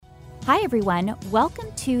Hi, everyone.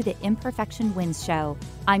 Welcome to the Imperfection Wins Show.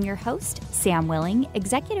 I'm your host, Sam Willing,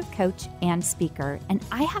 executive coach and speaker, and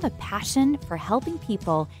I have a passion for helping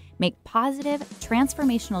people make positive,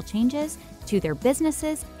 transformational changes to their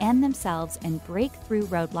businesses and themselves and break through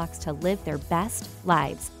roadblocks to live their best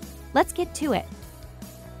lives. Let's get to it.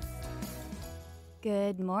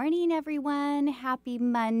 Good morning, everyone. Happy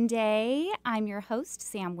Monday. I'm your host,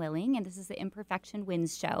 Sam Willing, and this is the Imperfection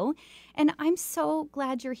Wins Show. And I'm so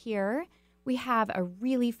glad you're here. We have a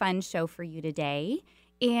really fun show for you today.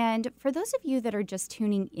 And for those of you that are just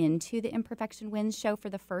tuning into the Imperfection Wins Show for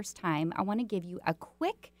the first time, I want to give you a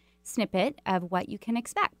quick snippet of what you can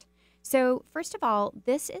expect. So first of all,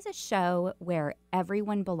 this is a show where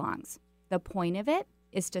everyone belongs. The point of it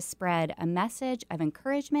is to spread a message of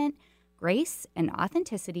encouragement, grace, and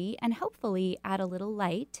authenticity, and hopefully add a little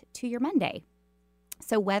light to your Monday.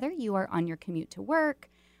 So whether you are on your commute to work,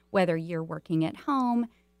 whether you're working at home,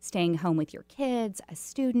 staying home with your kids, a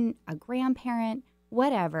student, a grandparent,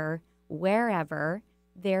 whatever, wherever,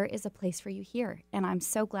 there is a place for you here. And I'm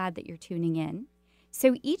so glad that you're tuning in.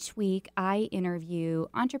 So each week I interview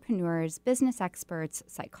entrepreneurs, business experts,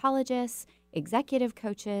 psychologists, executive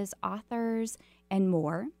coaches, authors, and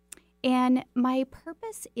more. And my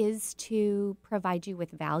purpose is to provide you with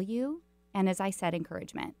value and, as I said,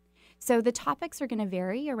 encouragement. So the topics are going to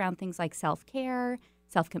vary around things like self-care,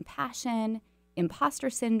 self-compassion, imposter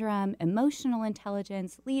syndrome, emotional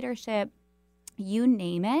intelligence, leadership, you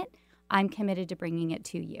name it. I'm committed to bringing it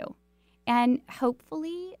to you. And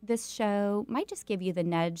hopefully this show might just give you the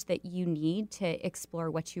nudge that you need to explore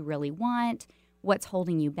what you really want, what's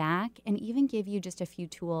holding you back, and even give you just a few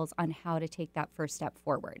tools on how to take that first step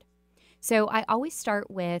forward. So I always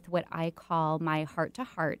start with what I call my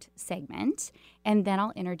heart-to-heart segment, and then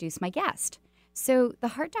I'll introduce my guest. So the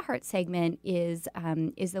heart-to-heart segment is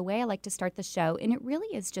the way I like to start the show, and it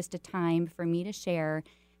really is just a time for me to share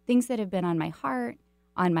things that have been on my heart,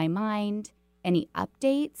 on my mind, any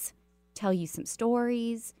updates, tell you some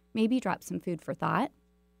stories, maybe drop some food for thought.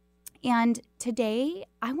 And today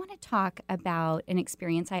I want to talk about an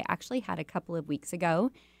experience I actually had a couple of weeks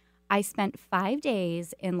ago. I spent 5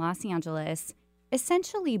 days in Los Angeles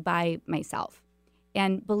essentially by myself.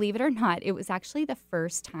 And believe it or not, it was actually the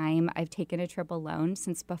first time I've taken a trip alone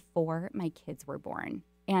since before my kids were born.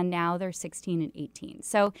 And now they're 16 and 18.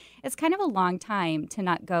 So it's kind of a long time to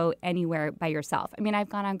not go anywhere by yourself. I mean, I've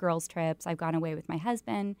gone on girls' trips, I've gone away with my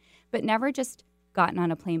husband, but never just gotten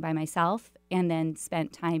on a plane by myself and then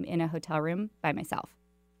spent time in a hotel room by myself.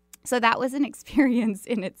 So that was an experience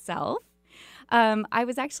in itself. I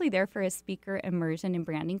was actually there for a speaker immersion and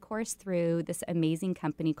branding course through this amazing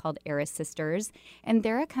company called Eris Sisters. And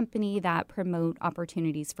they're a company that promote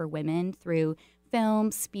opportunities for women through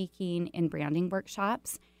film, speaking, and branding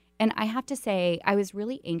workshops. And I have to say, I was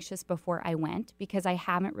really anxious before I went because I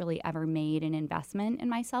haven't really ever made an investment in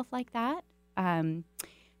myself like that.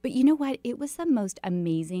 But you know what? It was the most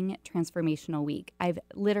amazing transformational week I've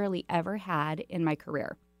literally ever had in my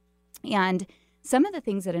career. And some of the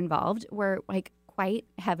things it involved were like quite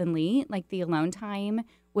heavenly, like the alone time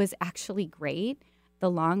was actually great. The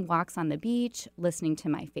long walks on the beach, listening to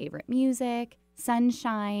my favorite music,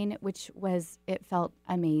 sunshine, it felt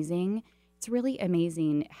amazing. It's really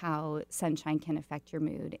amazing how sunshine can affect your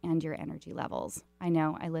mood and your energy levels. I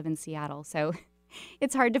know I live in Seattle, so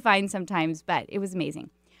it's hard to find sometimes, but it was amazing.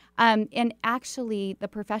 And actually, the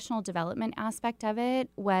professional development aspect of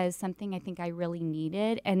it was something I think I really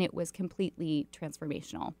needed, and it was completely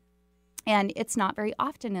transformational. And it's not very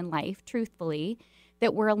often in life, truthfully,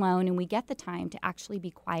 that we're alone and we get the time to actually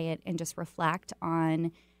be quiet and just reflect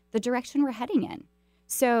on the direction we're heading in.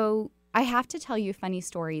 So I have to tell you a funny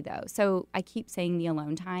story, though. So I keep saying the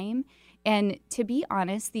alone time. And to be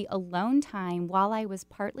honest, the alone time, while I was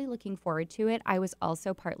partly looking forward to it, I was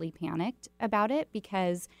also partly panicked about it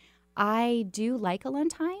because I do like alone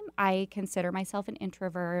time. I consider myself an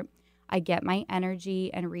introvert. I get my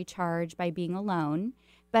energy and recharge by being alone.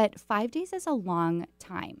 But 5 days is a long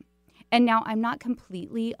time. And now I'm not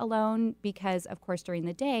completely alone because, of course, during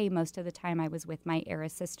the day, most of the time I was with my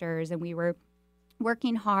Eris sisters and we were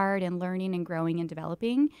working hard and learning and growing and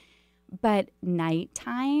developing. But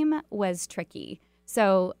nighttime was tricky.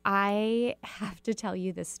 So I have to tell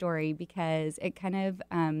you this story because it kind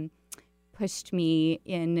of pushed me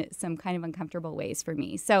in some kind of uncomfortable ways for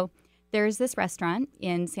me. So there's this restaurant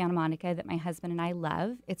in Santa Monica that my husband and I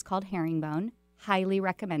love. It's called Herringbone. Highly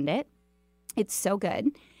recommend it. It's so good.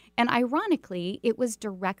 And ironically, it was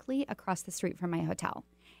directly across the street from my hotel.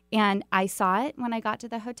 And I saw it when I got to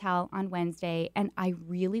the hotel on Wednesday, and I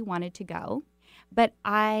really wanted to go. But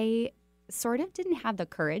I sort of didn't have the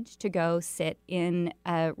courage to go sit in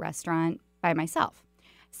a restaurant by myself.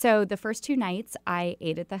 So the first 2 nights I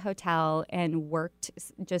ate at the hotel and worked,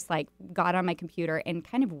 just like got on my computer and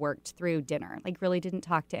kind of worked through dinner, like really didn't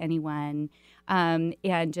talk to anyone, and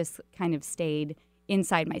just kind of stayed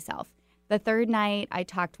inside myself. The third night, I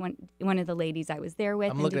talked one of the ladies I was there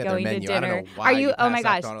with I'm into looking at their going to menu. dinner. I don't know why Are you? Oh my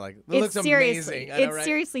passed gosh! out on it. Like, it It's looks seriously, amazing. I know, it's right?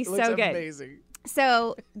 seriously It looks so good. amazing.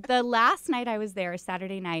 So the last night I was there,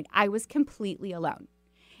 Saturday night, I was completely alone.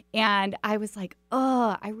 And I was like,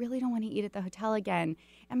 oh, I really don't want to eat at the hotel again.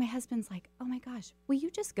 And my husband's like, oh my gosh, will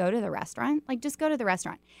you just go to the restaurant? Like, just go to the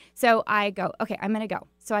restaurant. So I go, okay, I'm going to go.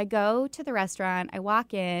 So I go to the restaurant. I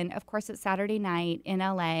walk in. Of course, it's Saturday night in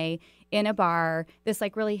LA in a bar, this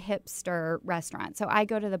like really hipster restaurant. So I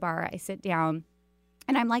go to the bar. I sit down.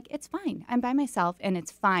 And I'm like, it's fine. I'm by myself and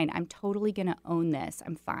it's fine. I'm totally going to own this.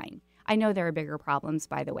 I'm fine. I know there are bigger problems,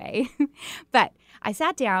 by the way. But I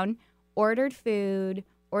sat down, ordered food,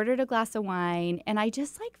 ordered a glass of wine, and I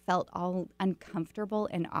just like felt all uncomfortable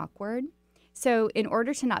and awkward. So in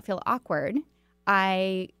order to not feel awkward,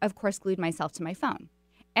 I, of course, glued myself to my phone.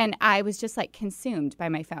 And I was just like consumed by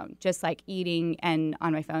my phone, just like eating and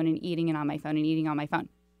on my phone and eating and on my phone and eating on my phone.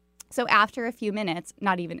 So after a few minutes,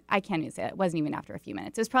 I can't even say it wasn't even after a few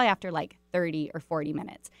minutes. It was probably after like 30 or 40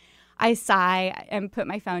 minutes. I sigh and put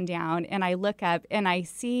my phone down and I look up and I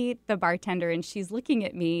see the bartender and she's looking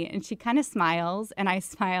at me and she kind of smiles and I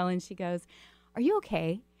smile and she goes, "Are you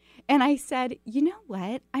okay?" And I said, "You know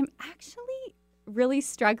what? I'm actually really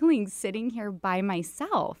struggling sitting here by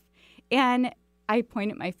myself." And I point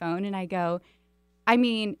at my phone and I go, I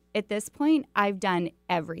mean, at this point, I've done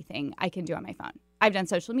everything I can do on my phone. I've done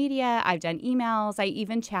social media. I've done emails. I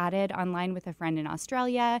even chatted online with a friend in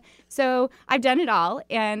Australia. So I've done it all,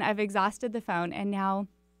 and I've exhausted the phone. And now,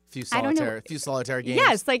 Few few solitaire games.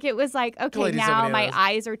 yes, like it was like, okay, now my those.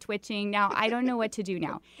 eyes are twitching. Now I don't know what to do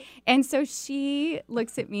now. And so she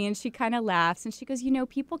looks at me and she kind of laughs and she goes,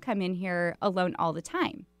 people come in here alone all the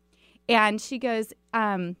time. And she goes,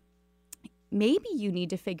 maybe you need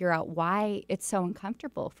to figure out why it's so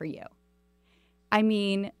uncomfortable for you. I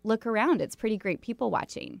mean, look around. It's pretty great people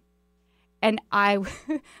watching. And I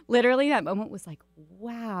literally that moment was like,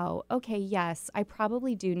 wow, okay, yes, I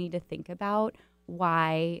probably do need to think about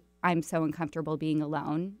why I'm so uncomfortable being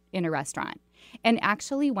alone in a restaurant. And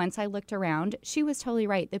actually, once I looked around, she was totally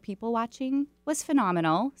right. The people watching was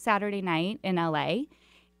phenomenal Saturday night in LA.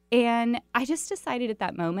 And I just decided at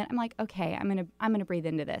that moment, I'm like, okay, I'm gonna breathe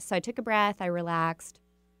into this. So I took a breath, I relaxed.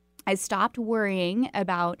 I stopped worrying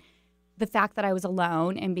about the fact that I was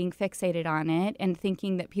alone and being fixated on it and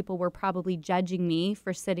thinking that people were probably judging me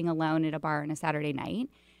for sitting alone at a bar on a Saturday night.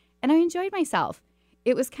 And I enjoyed myself.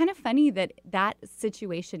 It was kind of funny that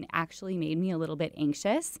situation actually made me a little bit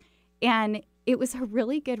anxious. And it was a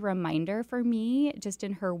really good reminder for me, just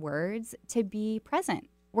in her words, to be present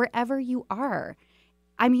wherever you are.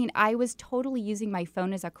 I mean, I was totally using my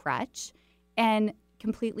phone as a crutch and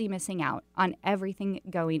completely missing out on everything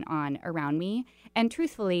going on around me. And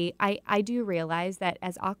truthfully, I do realize that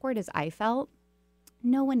as awkward as I felt,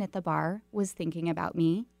 no one at the bar was thinking about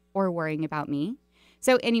me or worrying about me.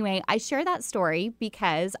 So anyway, I share that story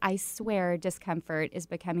because I swear discomfort is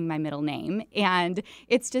becoming my middle name. And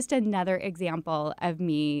it's just another example of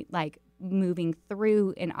me like moving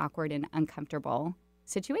through an awkward and uncomfortable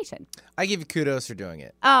situation. I give you kudos for doing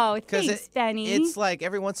it. Oh, thanks, Benny. It's like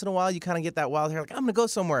every once in a while you kind of get that wild hair, like, I'm going to go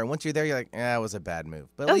somewhere. And once you're there, you're like, it was a bad move.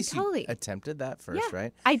 But at least totally. You attempted that first,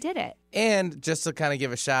 right? I did it. And just to kind of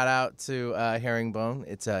give a shout out to Herringbone,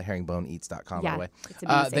 it's herringboneeats.com, by the way. It's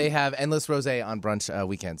amazing. They have endless rosé on brunch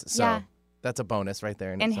weekends. So that's a bonus right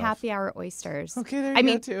there in and itself. happy hour oysters. Okay, there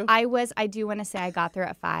you go, too. I do want to say I got there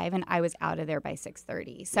at 5 and I was out of there by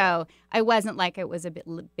 6:30. So I wasn't like it was a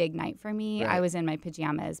big night for me. Right. I was in my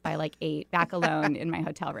pajamas by like 8, back alone in my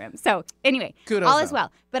hotel room. So anyway, kudos all is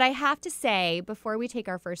well. But I have to say, before we take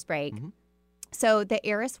our first break, so the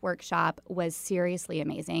Eris workshop was seriously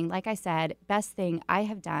amazing. Like I said, best thing I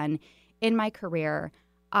have done in my career.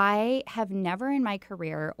 I have never in my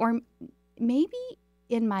career, or maybe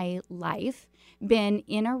in my life, been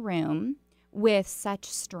in a room with such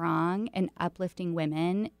strong and uplifting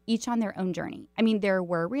women, each on their own journey. I mean, there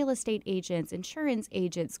were real estate agents, insurance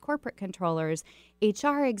agents, corporate controllers,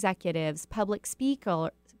 HR executives, public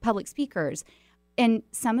speakers, and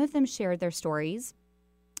some of them shared their stories.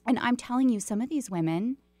 And I'm telling you, some of these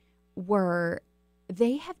women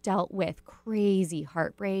they have dealt with crazy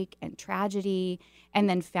heartbreak and tragedy and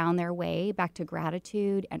then found their way back to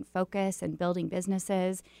gratitude and focus and building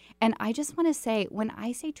businesses. And I just want to say, when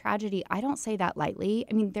I say tragedy, I don't say that lightly.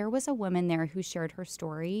 I mean, there was a woman there who shared her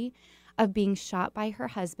story of being shot by her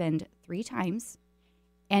husband 3 times,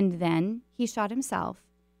 and then he shot himself,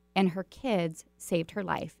 and her kids saved her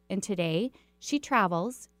life. And today, she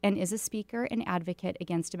travels and is a speaker and advocate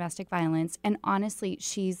against domestic violence. And honestly,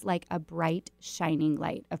 she's like a bright, shining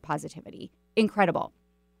light of positivity. Incredible.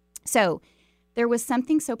 So there was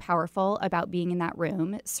something so powerful about being in that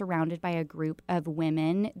room surrounded by a group of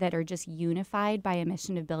women that are just unified by a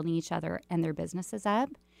mission of building each other and their businesses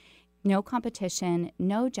up. No competition,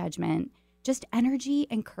 no judgment, just energy,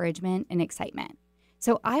 encouragement, and excitement.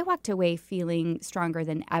 So I walked away feeling stronger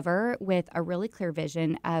than ever with a really clear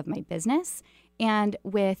vision of my business and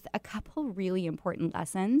with a couple really important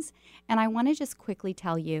lessons. And I want to just quickly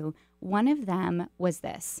tell you, one of them was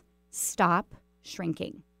this: stop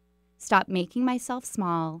shrinking. Stop making myself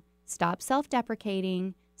small. Stop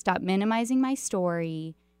self-deprecating. Stop minimizing my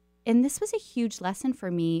story. And this was a huge lesson for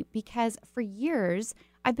me because for years,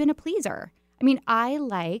 I've been a pleaser. I mean, I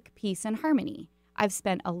like peace and harmony. I've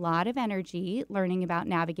spent a lot of energy learning about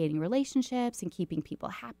navigating relationships and keeping people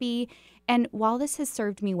happy. And while this has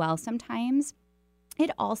served me well sometimes,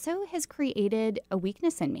 it also has created a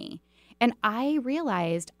weakness in me. And I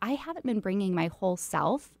realized I haven't been bringing my whole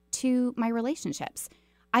self to my relationships.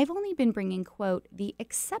 I've only been bringing, quote, the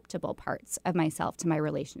acceptable parts of myself to my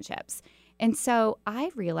relationships. And so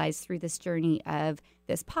I've realized through this journey of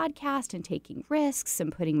this podcast and taking risks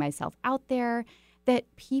and putting myself out there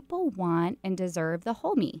that people want and deserve the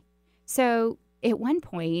whole me. So at one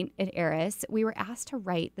point at Eris, we were asked to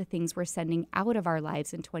write the things we're sending out of our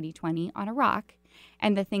lives in 2020 on a rock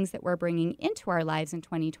and the things that we're bringing into our lives in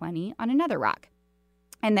 2020 on another rock.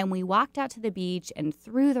 And then we walked out to the beach and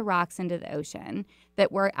threw the rocks into the ocean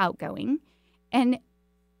that were outgoing. And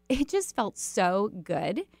it just felt so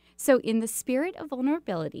good. So in the spirit of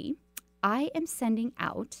vulnerability, I am sending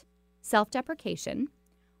out self-deprecation,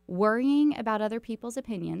 worrying about other people's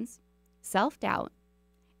opinions, self-doubt,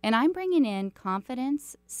 and I'm bringing in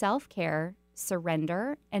confidence, self-care,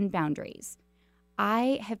 surrender, and boundaries.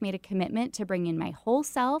 I have made a commitment to bring in my whole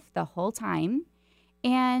self the whole time,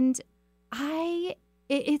 and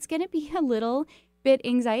it's going to be a little bit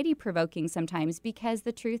anxiety-provoking sometimes because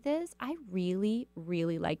the truth is I really,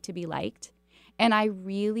 really like to be liked, and I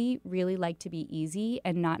really, really like to be easy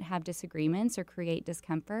and not have disagreements or create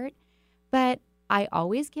discomfort, but I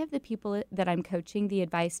always give the people that I'm coaching the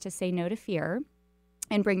advice to say no to fear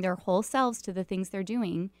and bring their whole selves to the things they're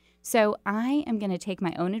doing. So I am going to take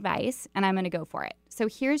my own advice and I'm going to go for it. So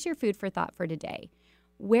here's your food for thought for today.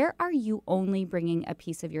 Where are you only bringing a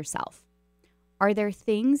piece of yourself? Are there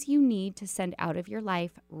things you need to send out of your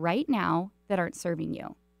life right now that aren't serving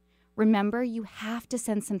you? Remember, you have to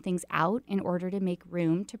send some things out in order to make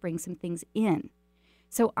room to bring some things in.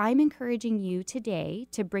 So I'm encouraging you today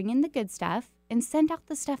to bring in the good stuff and send out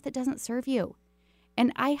the stuff that doesn't serve you.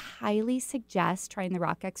 And I highly suggest trying the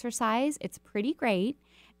rock exercise. It's pretty great.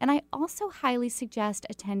 And I also highly suggest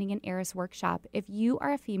attending an Eris workshop. If you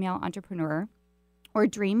are a female entrepreneur or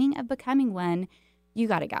dreaming of becoming one, you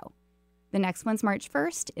got to go. The next one's March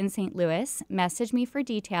 1st in St. Louis. Message me for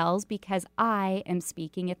details because I am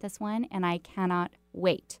speaking at this one and I cannot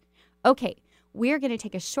wait. Okay. We're going to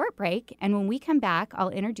take a short break, and when we come back, I'll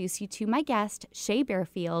introduce you to my guest, Shay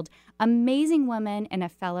Bearfield, amazing woman and a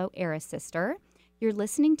fellow Eris sister. You're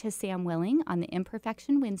listening to Sam Willing on the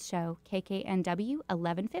Imperfection Wins Show, KKNW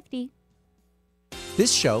 1150.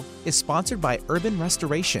 This show is sponsored by Urban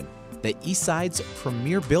Restoration, the Eastside's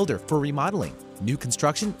premier builder for remodeling, new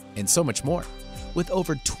construction, and so much more. With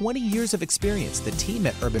over 20 years of experience, the team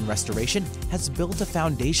at Urban Restoration has built a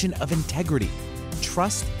foundation of integrity,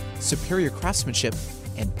 trust, superior craftsmanship,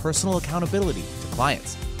 and personal accountability to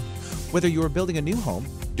clients. Whether you are building a new home,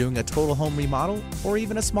 doing a total home remodel, or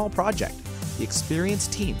even a small project, the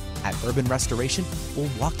experienced team at Urban Restoration will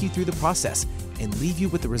walk you through the process and leave you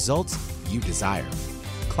with the results you desire.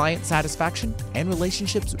 Client satisfaction and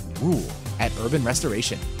relationships rule at Urban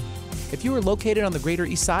Restoration. If you are located on the Greater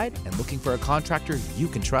East Side and looking for a contractor you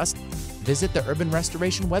can trust, visit the Urban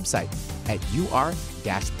Restoration website at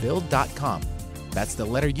ur-build.com. That's the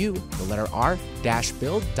letter U, the letter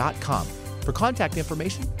R-build.com for contact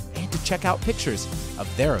information and to check out pictures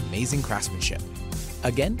of their amazing craftsmanship.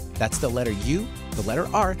 Again, that's the letter U, the letter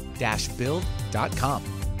R-build.com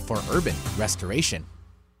for Urban Restoration.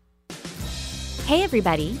 Hey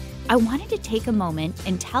everybody, I wanted to take a moment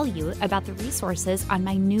and tell you about the resources on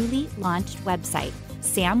my newly launched website,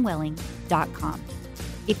 samwilling.com.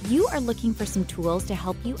 If you are looking for some tools to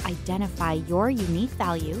help you identify your unique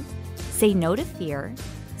value, say no to fear,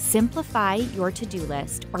 simplify your to-do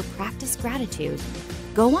list, or practice gratitude,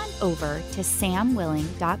 go on over to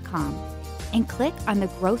samwilling.com and click on the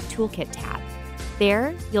Growth Toolkit tab.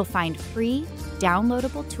 There, you'll find free,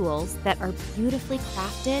 downloadable tools that are beautifully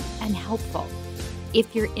crafted and helpful.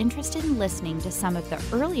 If you're interested in listening to some of the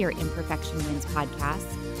earlier Imperfection Wins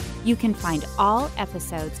podcasts, you can find all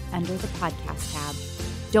episodes under the podcast tab.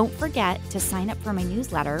 Don't forget to sign up for my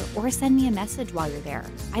newsletter or send me a message while you're there.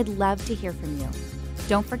 I'd love to hear from you.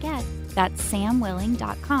 Don't forget, that's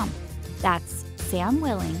samwilling.com. That's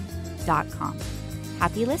samwilling.com.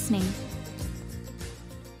 Happy listening.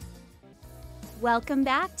 Welcome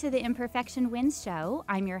back to the Imperfection Wins Show.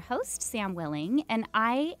 I'm your host, Sam Willing, and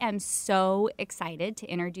I am so excited to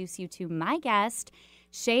introduce you to my guest,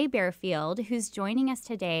 Shay Bearfield, who's joining us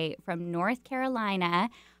today from North Carolina.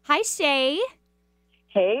 Hi, Shay.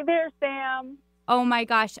 Hey there, Sam. Oh, my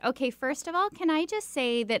gosh. Okay, first of all, can I just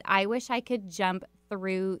say that I wish I could jump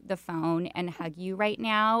through the phone and hug you right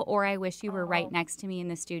now, or I wish you were right next to me in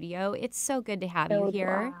the studio. It's so good to have you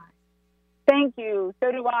here. Thank you.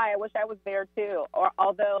 So do I. I wish I was there too. Or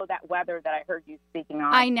although that weather that I heard you speaking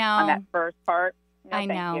on, I know, on that first part. No, I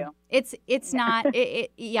know. Thank you. It's not.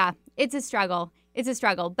 Yeah, it's a struggle. It's a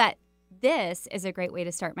struggle. But this is a great way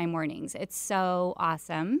to start my mornings. It's so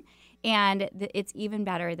awesome, and it's even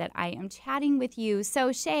better that I am chatting with you.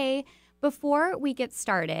 So Shay, before we get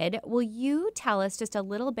started, will you tell us just a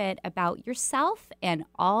little bit about yourself and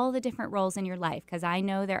all the different roles in your life? Because I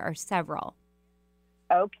know there are several.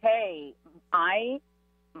 Okay. My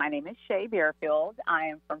name is Shay Bearfield. I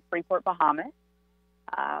am from Freeport, Bahamas.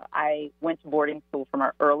 I went to boarding school from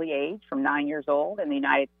an early age, from 9 years old in the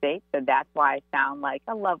United States. So that's why I sound like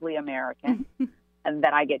a lovely American and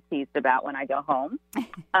that I get teased about when I go home.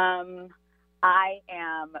 I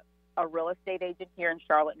am a real estate agent here in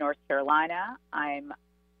Charlotte, North Carolina. I'm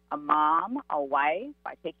a mom, a wife.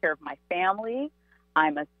 I take care of my family.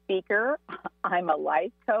 I'm a speaker. I'm a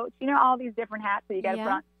life coach. You know, all these different hats that you got to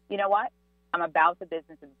put on. You know what? I'm about the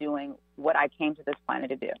business of doing what I came to this planet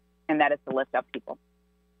to do, and that is to lift up people.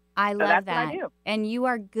 I love that. What I do. And you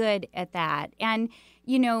are good at that. And,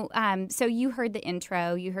 you know, so you heard the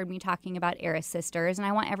intro. You heard me talking about Eris Sisters, and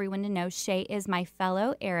I want everyone to know Shay is my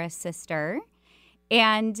fellow Eris sister.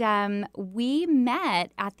 And we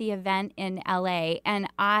met at the event in L.A., and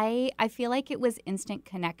I feel like it was instant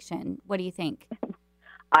connection. What do you think?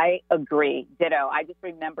 I agree. Ditto. I just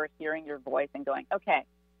remember hearing your voice and going, okay,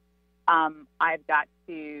 I've got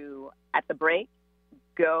to, at the break,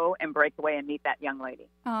 go and break away and meet that young lady.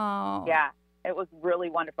 Oh. Yeah, it was really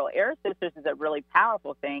wonderful. Eris Sisters is a really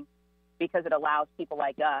powerful thing because it allows people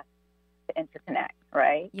like us to interconnect,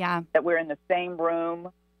 right? Yeah. That we're in the same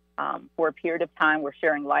room for a period of time. We're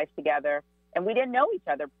sharing life together. And we didn't know each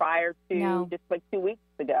other prior to just like 2 weeks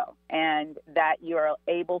ago. And that you are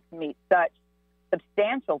able to meet such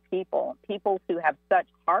substantial people who have such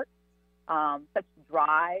heart, such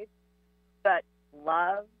drive, such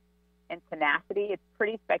love and tenacity. It's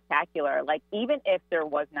pretty spectacular. Like, even if there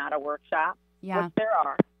was not a workshop, which there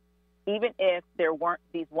are, even if there weren't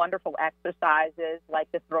these wonderful exercises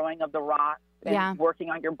like the throwing of the rocks and working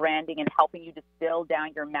on your branding and helping you distill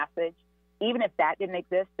down your message, even if that didn't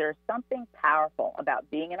exist, there's something powerful about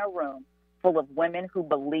being in a room full of women who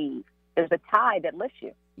believe. There's a tide that lifts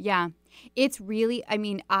you. Yeah, it's really, I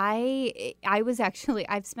mean, I was actually,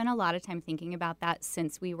 I've spent a lot of time thinking about that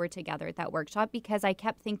since we were together at that workshop, because I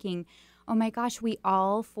kept thinking, oh my gosh, we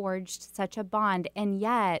all forged such a bond, and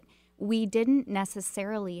yet we didn't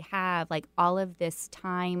necessarily have like all of this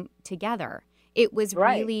time together. It was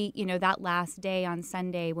really, you know, that last day on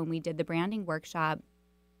Sunday when we did the branding workshop,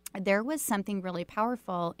 there was something really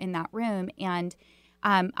powerful in that room. And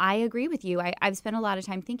I agree with you. I've spent a lot of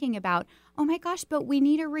time thinking about, oh my gosh, but we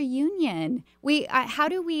need a reunion. How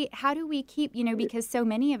do we keep, you know, because so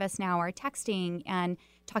many of us now are texting and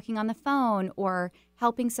talking on the phone or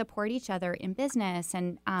helping support each other in business.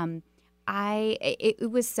 And that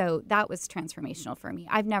was transformational for me.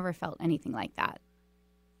 I've never felt anything like that.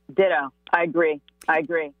 Ditto. I agree.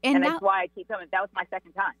 And that's why I keep coming. That was my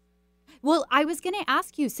second time. Well, I was going to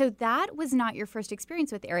ask you, so that was not your first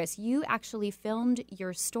experience with Eris. You actually filmed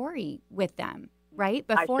your story with them, right?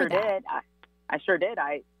 Before that. I sure did.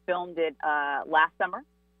 I filmed it last summer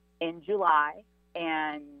in July,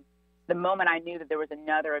 and the moment I knew that there was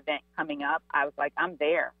another event coming up, I was like, I'm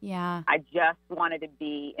there. Yeah. I just wanted to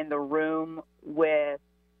be in the room with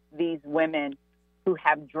these women who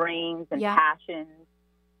have dreams and passions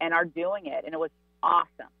and are doing it, and it was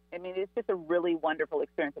awesome. I mean, it's just a really wonderful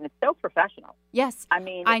experience, and it's so professional. Yes, I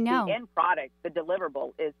mean, I know. The end product, the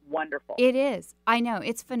deliverable, is wonderful. It is. I know.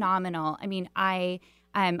 It's phenomenal. I mean,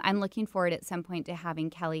 I'm looking forward at some point to having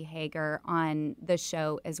Kelly Hager on the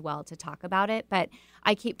show as well to talk about it. But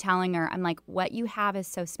I keep telling her, I'm like, what you have is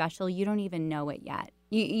so special. You don't even know it yet.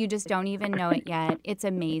 You just don't even know it yet. It's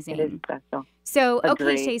amazing. It is special. So,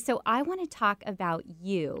 Agreed. okay, Shay, so I want to talk about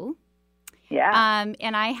you. Yeah.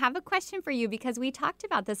 And I have a question for you because we talked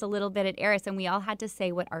about this a little bit at Eris, and we all had to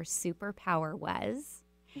say what our superpower was.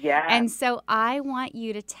 Yeah. And so I want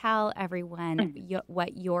you to tell everyone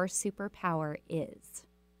what your superpower is.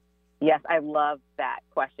 Yes, I love that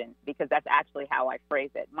question because that's actually how I phrase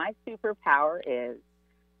it. My superpower is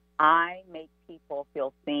I make people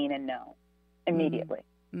feel seen and known immediately.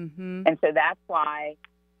 Mm-hmm. And so that's why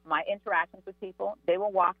my interactions with people, they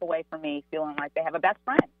will walk away from me feeling like they have a best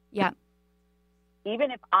friend. Yeah.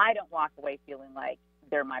 Even if I don't walk away feeling like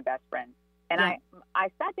they're my best friend. And Yeah. I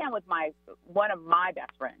sat down with one of my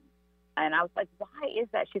best friends, and I was like, why is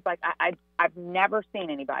that? She's like, I've never seen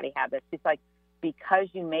anybody have this. She's like, because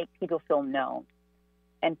you make people feel known.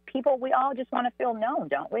 And people, we all just want to feel known,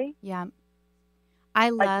 don't we? Yeah. I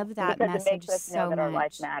love that because message it makes us know so that our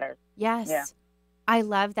life much. matters. Yes. Yeah. I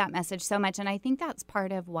love that message so much. And I think that's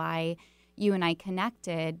part of why you and I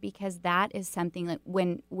connected, because that is something like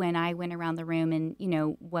when I went around the room and,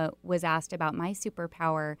 what was asked about my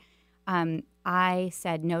superpower, I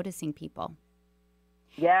said noticing people.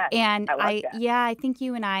 Yeah. And I like that. I think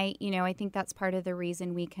you and I think that's part of the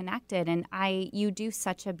reason we connected. And you do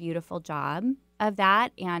such a beautiful job of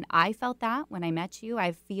that. And I felt that when I met you.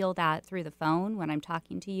 I feel that through the phone when I'm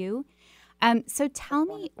talking to you. So tell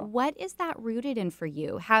me, what is that rooted in for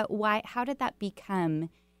you? How did that become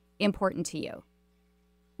important to you?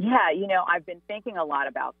 Yeah, I've been thinking a lot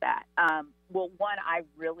about that. Well, one, I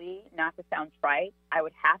really, not to sound trite, I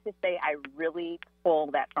would have to say I really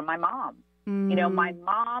pull that from my mom. My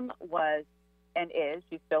mom was and is,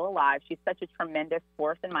 she's still alive. She's such a tremendous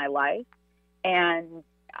force in my life. And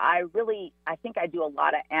I think I do a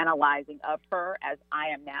lot of analyzing of her as I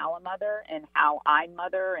am now a mother and how I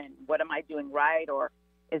mother and what am I doing right, or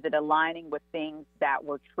is it aligning with things that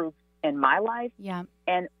were truths in my life? Yeah.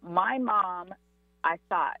 And my mom, I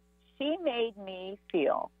thought, she made me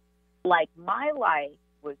feel like my life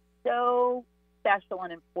was so special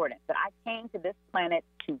and important that I came to this planet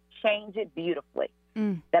to change it beautifully,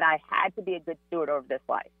 that I had to be a good steward over this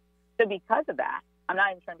life. So because of that, I'm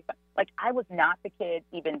not even trying to be funny. Like, I was not the kid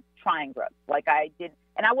even trying drugs. Like, I did,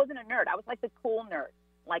 and I wasn't a nerd. I was like the cool nerd.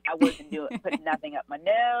 Like, I wasn't putting nothing up my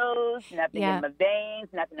nose, nothing in my veins,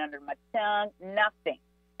 nothing under my tongue, nothing.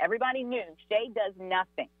 Everybody knew Shay does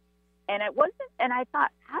nothing. And it wasn't, and I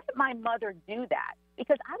thought, how did my mother do that?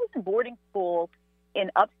 Because I was in boarding school in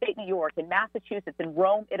upstate New York, in Massachusetts, in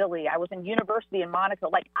Rome, Italy. I was in university in Monaco.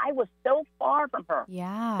 Like, I was so far from her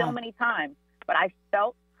so many times, but I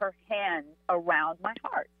felt her hands around my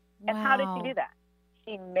heart. And how did she do that?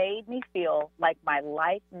 She made me feel like my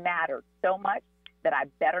life mattered so much that I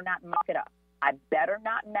better not muck it up. I better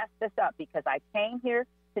not mess this up because I came here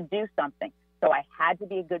to do something. So I had to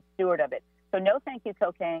be a good steward of it. So no thank you,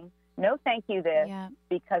 cocaine. No thank you, this,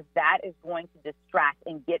 because that is going to distract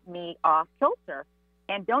and get me off kilter.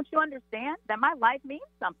 And don't you understand that my life means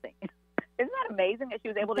something? Isn't that amazing that she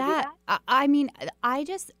was able to do that? I mean,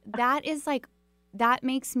 that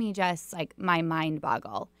makes me just like my mind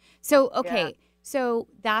boggle. So, okay. So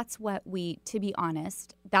that's what to be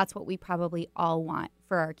honest, that's what we probably all want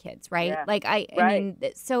for our kids, right? Yeah. Like I mean,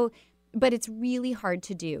 so, but it's really hard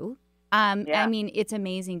to do. I mean, it's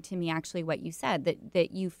amazing to me actually what you said,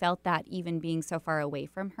 that you felt that even being so far away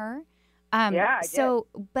from her. I did.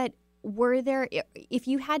 But were there, if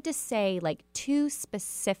you had to say like two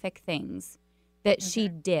specific things that she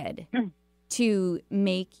did to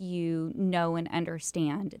make you know and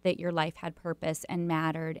understand that your life had purpose and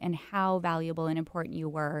mattered and how valuable and important you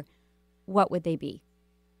were, what would they be?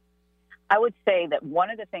 I would say that one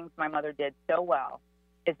of the things my mother did so well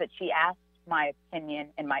is that she asked my opinion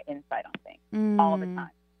and my insight on things all the time.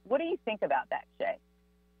 What do you think about that, Shay?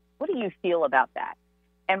 What do you feel about that?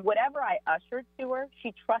 And whatever I ushered to her,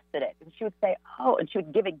 she trusted it. And she would say, oh, and she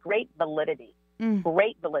would give it great validity,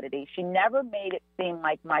 great validity. She never made it seem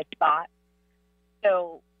like my thoughts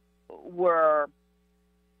were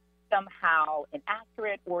somehow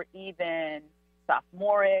inaccurate or even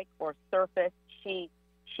sophomoric or surface. She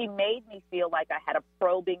made me feel like I had a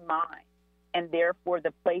probing mind, and therefore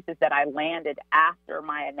the places that I landed after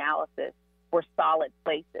my analysis were solid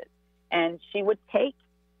places. And she would take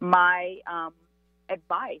my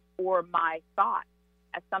advice or my thoughts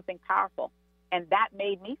as something powerful, and that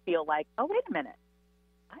made me feel like, oh, wait a minute,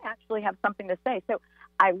 I actually have something to say. So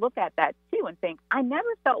I look at that too and think, I never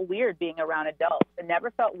felt weird being around adults. I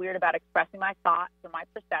never felt weird about expressing my thoughts or my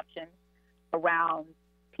perceptions around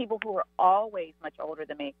people who were always much older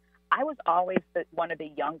than me. I was always one of the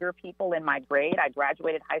younger people in my grade. I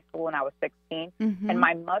graduated high school when I was 16, and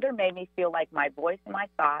my mother made me feel like my voice and my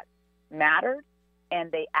thoughts mattered, and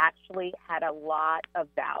they actually had a lot of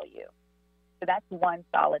value. So that's one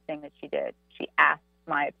solid thing that she did. She asked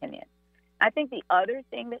my opinion. I think the other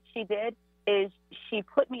thing that she did is she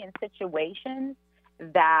put me in situations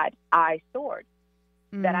that I soared,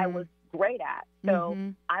 that I was great at. So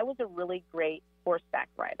I was a really great horseback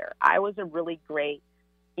rider. I was a really great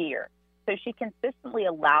skier. So she consistently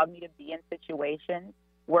allowed me to be in situations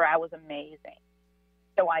where I was amazing.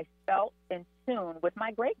 So I felt in tune with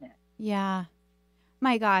my greatness. Yeah.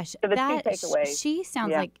 My gosh. So the two takeaways. She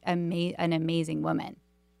sounds like an amazing woman.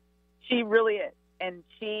 She really is. And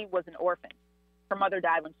she was an orphan. Her mother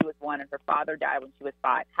died when she was 1, and her father died when she was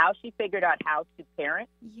 5. How she figured out how to parent,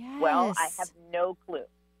 well, I have no clue.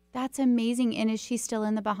 That's amazing. And is she still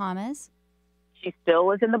in the Bahamas? She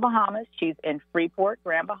still is in the Bahamas. She's in Freeport,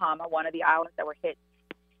 Grand Bahama, one of the islands that were hit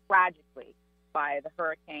tragically by the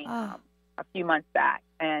hurricane a few months back.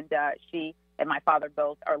 And she and my father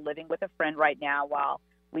both are living with a friend right now while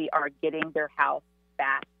we are getting their house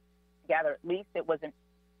back together. At least it wasn't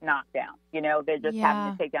knocked down. You know, they're just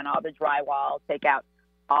having to take down all the drywall, take out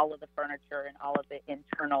all of the furniture and all of the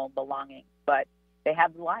internal belongings. But they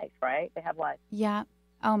have life, right? They have life. Yeah.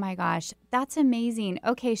 Oh, my gosh. That's amazing.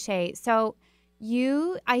 Okay, Shay. So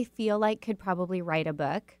you, I feel like, could probably write a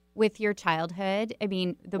book with your childhood. I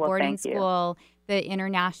mean, the boarding school, the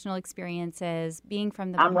international experiences, being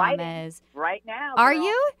from the Bahamas. I'm writing right now. Are girl.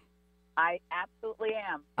 you? I absolutely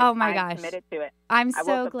am. Oh, my I'm gosh. committed to it. I'm so I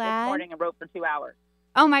woke up glad. this morning and wrote for 2 hours.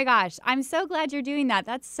 Oh, my gosh. I'm so glad you're doing that.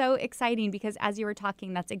 That's so exciting because as you were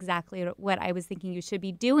talking, that's exactly what I was thinking you should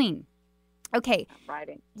be doing. Okay. I'm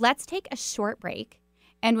writing. Let's take a short break.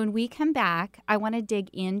 And when we come back, I want to dig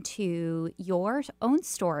into your own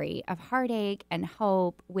story of heartache and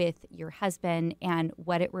hope with your husband and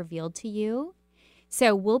what it revealed to you.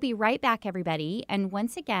 So we'll be right back, everybody. And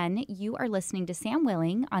once again, you are listening to Sam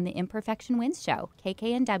Willing on the Imperfection Wins Show,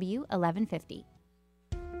 KKNW 1150.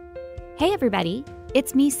 Hey, everybody.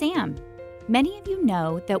 It's me, Sam. Many of you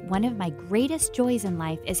know that one of my greatest joys in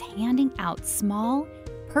life is handing out small,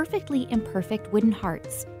 perfectly imperfect wooden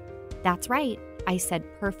hearts. That's right. I said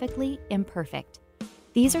perfectly imperfect.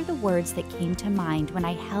 These are the words that came to mind when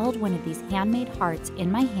I held one of these handmade hearts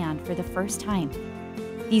in my hand for the first time.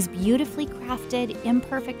 These beautifully crafted,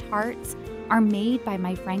 imperfect hearts are made by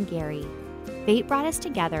my friend Gary. Fate brought us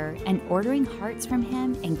together, and ordering hearts from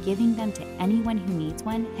him and giving them to anyone who needs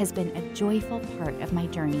one has been a joyful part of my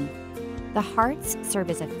journey. The hearts serve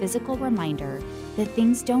as a physical reminder that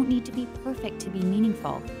things don't need to be perfect to be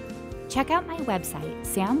meaningful. Check out my website,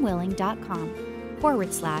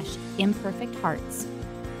 samwilling.com/imperfect hearts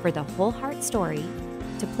for the whole heart story,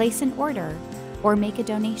 to place an order, or make a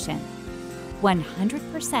donation.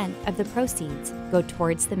 100% of the proceeds go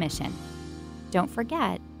towards the mission. Don't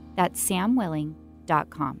forget, that's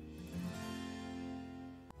samwilling.com.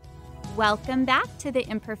 Welcome back to the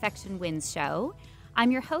Imperfection Wins Show.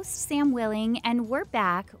 I'm your host, Sam Willing, and we're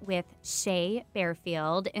back with Shay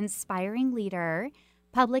Barefield, inspiring leader,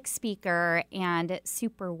 public speaker, and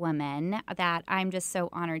superwoman that I'm just so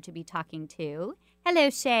honored to be talking to. Hello,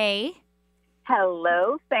 Shay.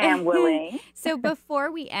 Hello, Sam Willing. So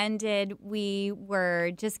before we ended, we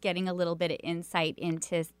were just getting a little bit of insight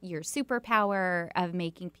into your superpower of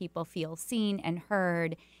making people feel seen and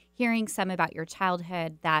heard, hearing some about your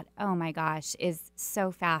childhood that, oh my gosh, is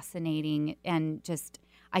so fascinating. And just,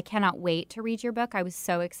 I cannot wait to read your book. I was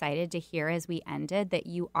so excited to hear as we ended that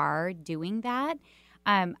you are doing that.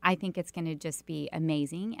 I think it's going to just be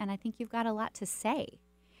amazing. And I think you've got a lot to say.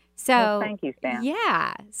 So, well, thank you, Sam.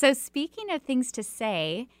 Yeah. So speaking of things to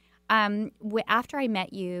say, after I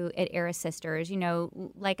met you at Era Sisters, you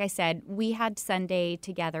know, like I said, we had Sunday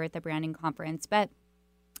together at the branding conference, but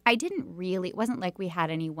I didn't really, it wasn't like we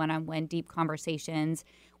had any one-on-one deep conversations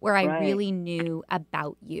where I really knew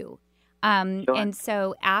about you. Sure. And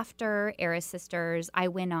so after Era Sisters, I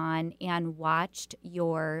went on and watched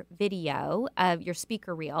your video of your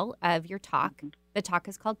speaker reel of your talk. Mm-hmm. The talk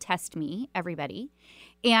is called Test Me, everybody.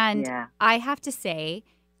 And I have to say,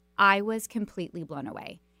 I was completely blown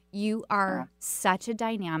away. You are such a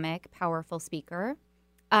dynamic, powerful speaker.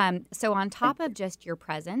 So on top of just your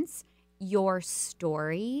presence, your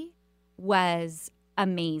story was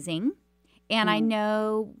amazing. And I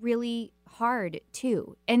know really hard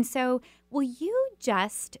too. And so will you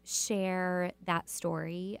just share that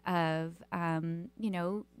story of,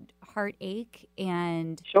 heartache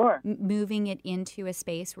and moving it into a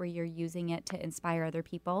space where you're using it to inspire other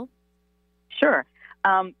people? Sure.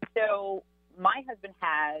 So my husband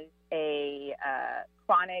has a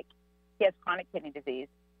chronic he has chronic kidney disease,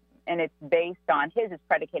 and it's based on, his is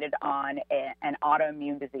predicated on an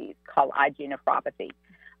autoimmune disease called IgA nephropathy.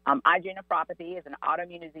 IgA nephropathy is an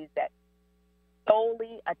autoimmune disease that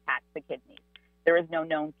solely attacks the kidneys. There is no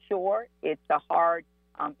known cure. It's a hard,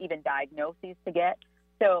 even diagnosis to get.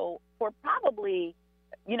 So for probably,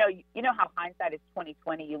 you know how hindsight is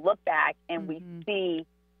 20/20. You look back and we see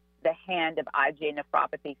the hand of IgA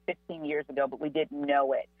nephropathy 15 years ago, but we didn't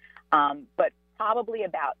know it. But probably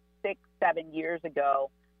about 6-7 years ago,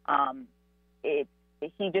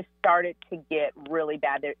 he just started to get really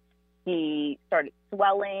bad. He started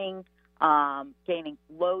swelling, gaining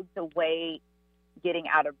loads of weight, getting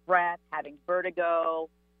out of breath, having vertigo,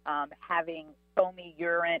 having foamy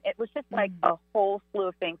urine. It was just like a whole slew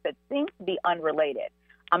of things that seemed to be unrelated.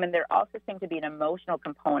 And there also seemed to be an emotional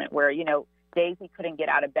component where, Daisy couldn't get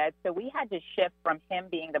out of bed. So we had to shift from him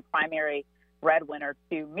being the primary breadwinner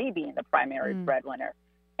to me being the primary breadwinner.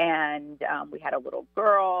 And we had a little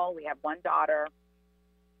girl. We have one daughter.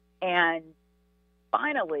 And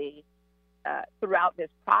finally, throughout this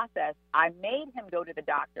process, I made him go to the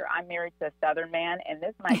doctor. I'm married to a Southern man, and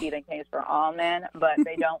this might be the case for all men, but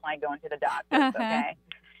they don't like going to the doctor, okay?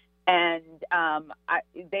 And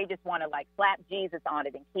they just want to, slap Jesus on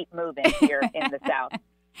it and keep moving here in the South.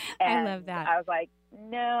 And I love that. I was like,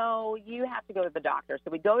 no, you have to go to the doctor.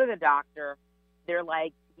 So we go to the doctor. They're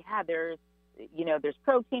like, yeah, there's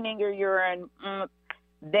protein in your urine.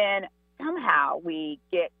 Then somehow we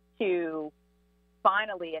get to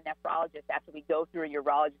finally a nephrologist after we go through a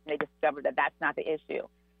urologist, and they discovered that that's not the issue.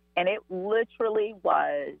 And it literally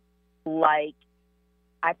was like,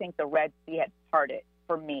 I think the Red Sea had parted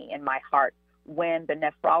for me in my heart when the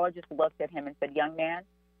nephrologist looked at him and said, young man,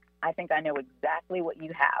 I think I know exactly what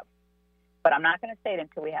you have, but I'm not going to say it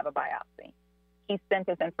until we have a biopsy. He sent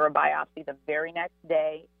us in for a biopsy the very next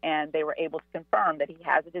day, and they were able to confirm that he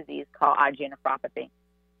has a disease called IgA nephropathy.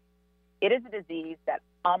 It is a disease that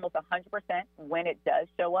almost 100%, when it does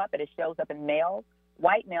show up, it shows up in males,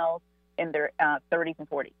 white males in their 30s and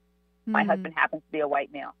 40s. My husband happens to be a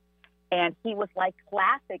white male. And he was like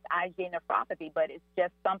classic IgA nephropathy, but it's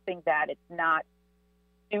just something that it's not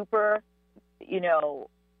super, it's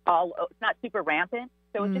not super rampant.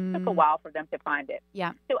 So it just took a while for them to find it.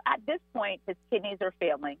 Yeah. So at this point, his kidneys are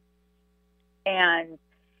failing. And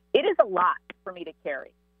it is a lot for me to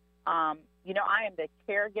carry. I am the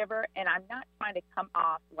caregiver, and I'm not trying to come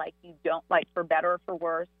off like you don't, for better or for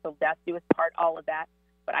worse, so death do us part, all of that.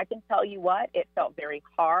 But I can tell you what, it felt very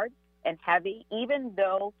hard and heavy. Even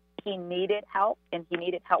though he needed help, and he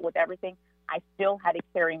needed help with everything, I still had to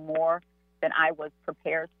carry more than I was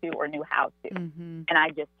prepared to or knew how to. And I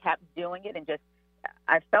just kept doing it, and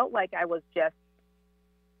I felt like I was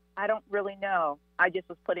I don't really know. I just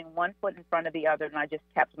was putting one foot in front of the other, and I just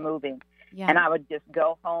kept moving. Yeah. And I would just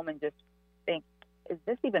go home and just think, is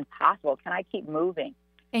this even possible? Can I keep moving?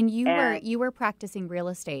 And you were practicing real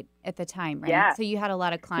estate at the time, right? Yeah. So you had a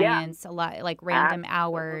lot of clients, a lot random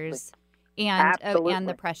hours, and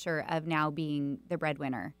the pressure of now being the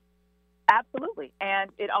breadwinner. Absolutely, and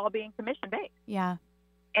it all being commission based. Yeah.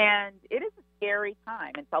 And it is a scary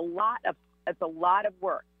time. It's a lot of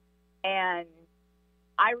work. And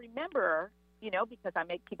I remember, because I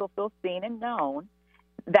make people feel seen and known,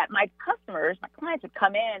 that my clients would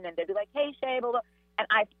come in and they'd be like, hey, Shay, blah, blah. And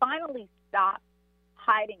I finally stopped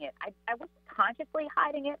hiding it. I wasn't consciously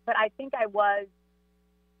hiding it, but I think I was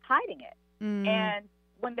hiding it. And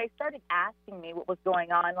when they started asking me what was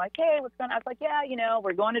going on, like, hey, what's going on? I was like, yeah,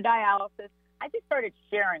 we're going to dialysis. I just started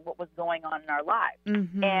sharing what was going on in our lives.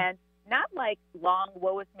 And not long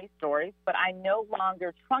woe is me stories, but I no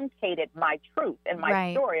longer truncated my truth and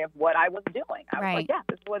my story of what I was doing. I was like, yeah,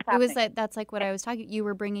 this is what's happening. That's what I was talking. You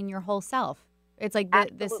were bringing your whole self. It's like,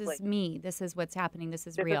 this is me. This is what's happening. This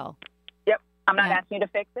is real. Yep. I'm not asking you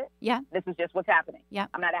to fix it. Yeah. This is just what's happening. Yeah.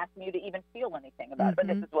 I'm not asking you to even feel anything about it, but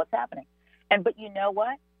this is what's happening. But you know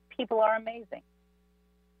what? People are amazing.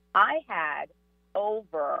 I had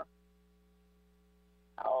over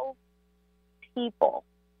people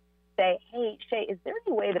say, hey, Shay, is there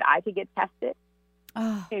any way that I could get tested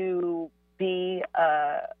to be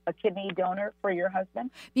a kidney donor for your husband?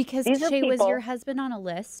 Because, Shay, was your husband on a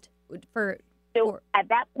list So at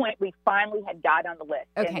that point, we finally had got on the list.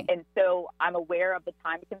 Okay. And so I'm aware of the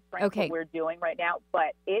time constraints that we're doing right now,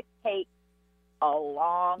 but it takes a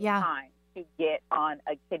long time to get on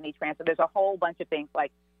a kidney transfer. There's a whole bunch of things,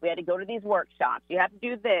 like we had to go to these workshops. You have to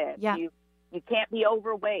do this. Yeah. You can't be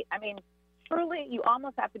overweight. I mean, truly, you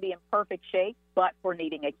almost have to be in perfect shape, but for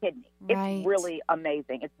needing a kidney. Right. It's really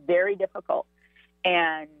amazing. It's very difficult.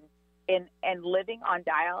 And living on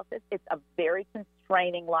dialysis, it's a very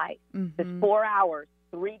constraining life. It's 4 hours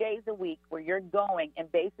 3 days a week where you're going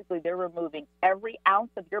and basically they're removing every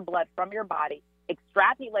ounce of your blood from your body,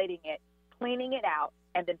 extrapolating it, cleaning it out,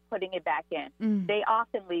 and then putting it back in. They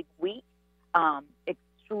often leave weak,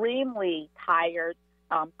 extremely tired,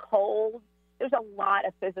 cold. There's a lot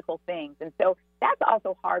of physical things. And so that's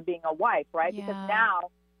also hard being a wife, right? Yeah. Because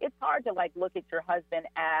now it's hard to like look at your husband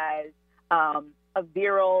as a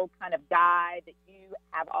virile kind of guy that you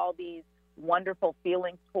have all these wonderful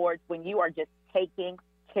feelings towards when you are just taking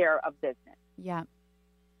care of business. Yeah.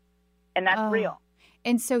 And that's real.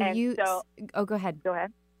 And so go ahead. Go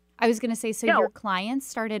ahead. I was going to say, so your clients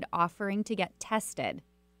started offering to get tested.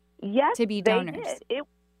 Yes, to be donors. They did. It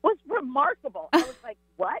was remarkable. I was like,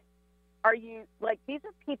 what? Are you, like, these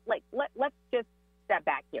are people, like, let's just step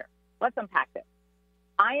back here. Let's unpack this.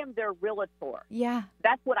 I am their realtor. Yeah.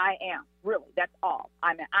 That's what I am, really. That's all.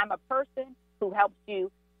 I'm a person who helps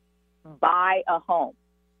you buy a home.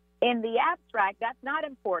 In the abstract, that's not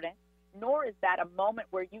important, nor is that a moment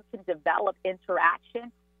where you can develop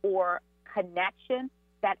interaction or connection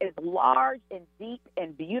that is large and deep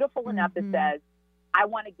and beautiful enough that says, I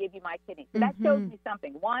want to give you my kidney. So that shows me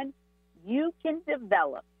something. One, you can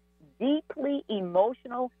develop deeply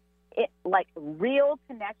emotional, like real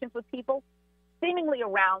connections with people, seemingly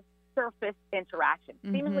around surface interaction,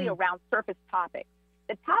 seemingly around surface topics.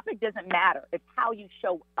 The topic doesn't matter. It's how you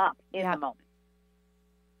show up in the moment.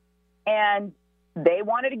 And they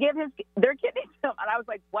wanted to give their kidney to him. And I was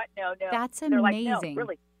like, what? No. That's amazing. They're like, no,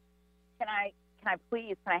 really. Can I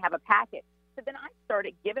have a packet? So then I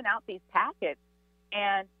started giving out these packets,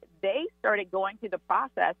 and they started going through the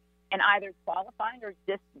process and either qualifying or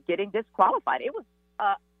just getting disqualified. It was,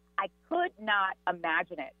 I could not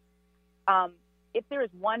imagine it. If there is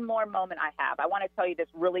one more moment I want to tell you this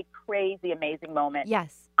really crazy, amazing moment.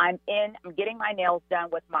 Yes. I'm getting my nails done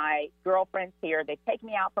with my girlfriends here. They take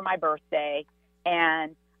me out for my birthday,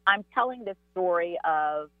 and I'm telling this story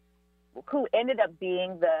of who ended up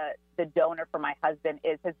being the donor for my husband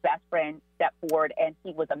is his best friend stepped forward, and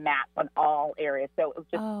he was a match on all areas. So it was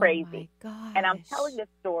just crazy. My gosh. And I'm telling this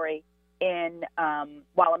story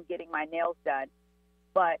while I'm getting my nails done.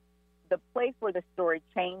 But the place where the story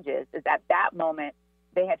changes is at that moment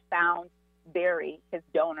they had found Barry, his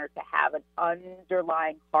donor, to have an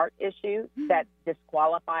underlying heart issue that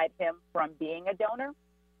disqualified him from being a donor.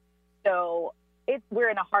 So we're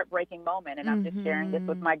in a heartbreaking moment, and I'm just sharing this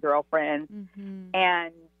with my girlfriends.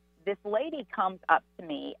 And this lady comes up to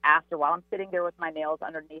me while I'm sitting there with my nails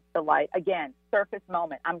underneath the light. Again, surface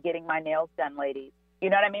moment. I'm getting my nails done, ladies.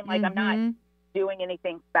 You know what I mean? Like I'm not doing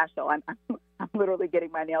anything special. I'm literally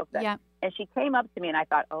getting my nails done. Yeah. And she came up to me, and I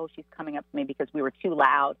thought, oh, she's coming up to me because we were too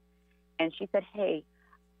loud. And she said, hey,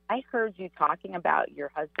 I heard you talking about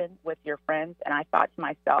your husband with your friends, and I thought to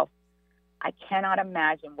myself, I cannot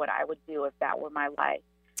imagine what I would do if that were my life.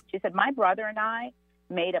 She said, my brother and I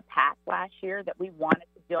made a pact last year that we wanted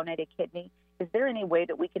to donate a kidney. Is there any way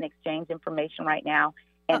that we can exchange information right now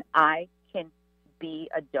and I can be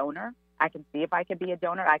a donor? I can see if I could be a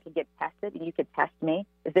donor. I could get tested and you could test me.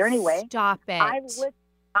 Is there any way? Stop it. I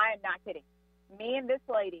am not kidding. Me and this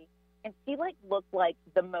lady, and she looked like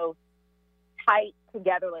the most tight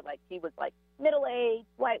together. Like she was like middle-aged,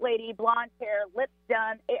 white lady, blonde hair, lips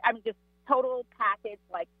done. Just total package.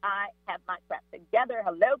 Like I have my crap together.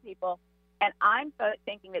 Hello, people. And I'm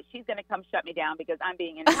thinking that she's going to come shut me down because I'm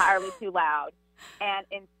being entirely too loud. And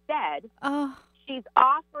instead, she's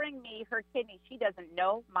offering me her kidney. She doesn't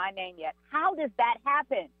know my name yet. How does that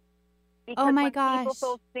happen? Because oh my when gosh. people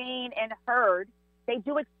feel seen and heard, they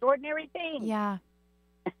do extraordinary things. Yeah.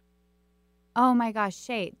 Oh my gosh,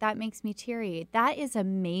 Shay, that makes me teary. That is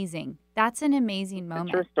amazing. That's an amazing moment.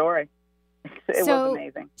 It's a true story. It was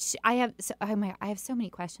amazing. I have so many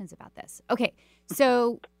questions about this. Okay,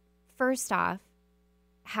 so first off,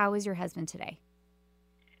 how is your husband today?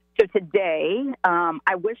 So today,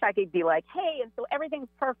 I wish I could be like, hey, and so everything's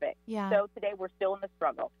perfect. Yeah. So today we're still in the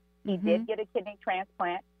struggle. He did get a kidney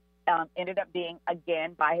transplant, ended up being,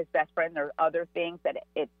 again, by his best friend. There are other things that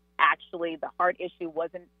it actually, the heart issue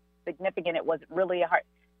wasn't significant. It wasn't really a heart.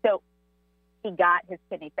 So he got his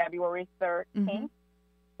kidney February 13th,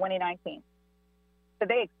 2019. So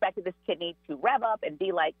they expected this kidney to rev up and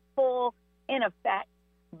be like full in effect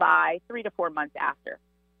by 3 to 4 months after.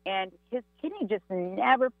 And his kidney just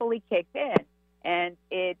never fully kicked in. And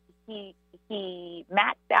he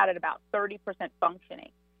maxed out at about 30%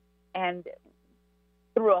 functioning. And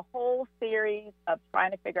through a whole series of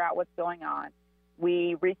trying to figure out what's going on,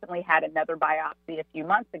 we recently had another biopsy a few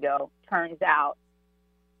months ago. Turns out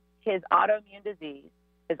his autoimmune disease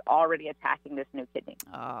is already attacking this new kidney.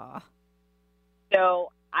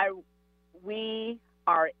 So we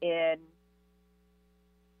are in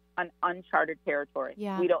an uncharted territory.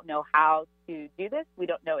 Yeah. We don't know how to do this. We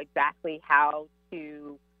don't know exactly how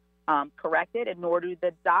to correct it, and nor do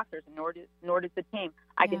the doctors, and nor does the team.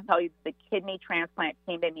 I can tell you the kidney transplant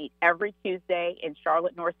team, they meet every Tuesday in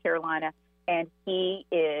Charlotte, North Carolina, and he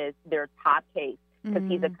is their top case because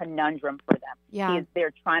he's a conundrum for them. Yeah.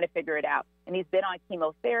 They're trying to figure it out. And he's been on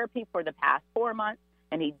chemotherapy for the past 4 months,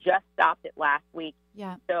 and he just stopped it last week.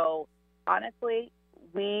 Yeah. So honestly,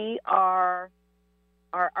 we are,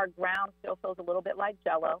 our ground still feels a little bit like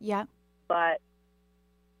Jell-O. Yeah. But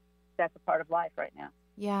that's a part of life right now.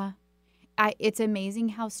 Yeah. It's amazing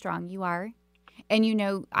how strong you are. And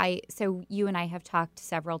so you and I have talked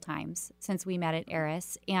several times since we met at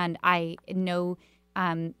Eris, and I know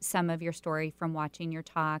some of your story from watching your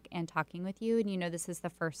talk and talking with you. And this is the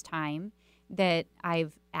first time that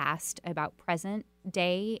I've asked about present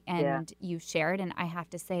day, and you shared. And I have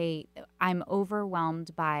to say, I'm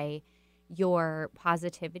overwhelmed by your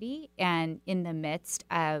positivity, and in the midst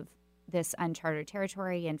of this uncharted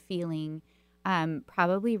territory and feeling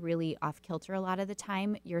probably really off kilter a lot of the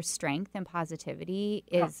time, your strength and positivity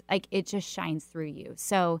is like, it just shines through you.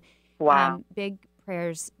 So big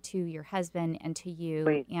prayers to your husband and to you.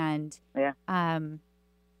 Sweet. And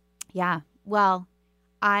well,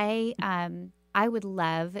 I would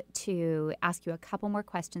love to ask you a couple more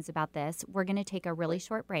questions about this. We're going to take a really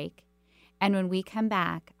short break, and when we come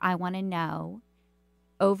back, I want to know,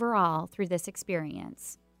 overall through this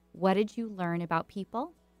experience, what did you learn about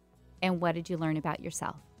people? And what did you learn about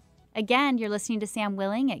yourself? Again, you're listening to Sam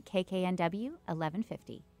Willing at KKNW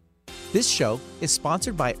 1150. This show is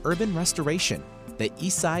sponsored by Urban Restoration, the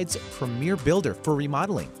Eastside's premier builder for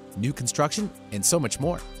remodeling, new construction, and so much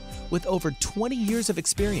more. With over 20 years of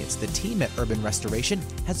experience, the team at Urban Restoration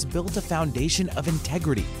has built a foundation of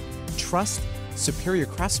integrity, trust, superior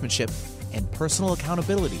craftsmanship, and personal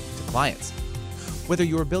accountability to clients. Whether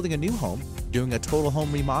you are building a new home, doing a total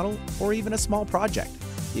home remodel, or even a small project,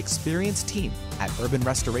 the experienced team at Urban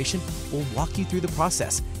Restoration will walk you through the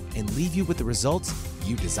process and leave you with the results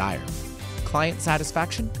you desire. Client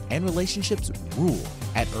satisfaction and relationships rule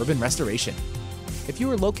at Urban Restoration. If you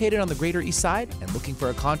are located on the Greater East Side and looking for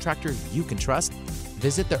a contractor you can trust,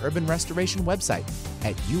 visit the Urban Restoration website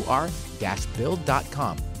at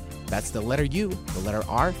ur-build.com. That's the letter U, the letter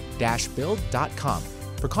R-build.com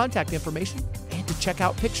for contact information and to check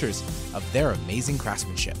out pictures of their amazing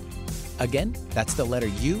craftsmanship. Again, that's the letter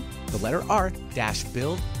U, the letter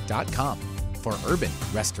R-build.com for Urban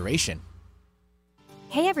Restoration.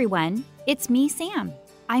 Hey everyone, it's me, Sam.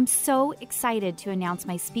 I'm so excited to announce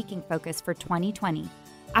my speaking focus for 2020.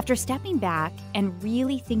 After stepping back and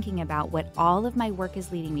really thinking about what all of my work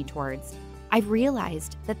is leading me towards, I've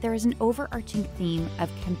realized that there is an overarching theme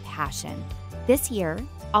of compassion. This year,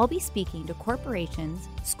 I'll be speaking to corporations,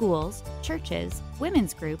 schools, churches,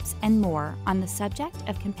 women's groups, and more on the subject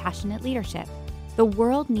of compassionate leadership. The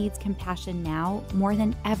world needs compassion now more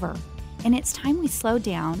than ever, and it's time we slow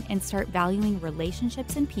down and start valuing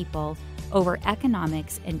relationships and people over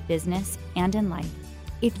economics in business and in life.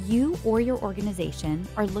 If you or your organization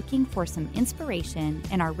are looking for some inspiration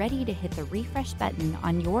and are ready to hit the refresh button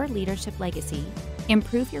on your leadership legacy,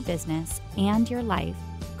 improve your business and your life,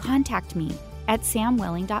 contact me at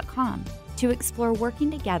samwilling.com to explore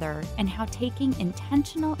working together and how taking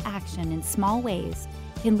intentional action in small ways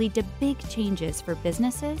can lead to big changes for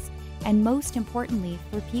businesses and, most importantly,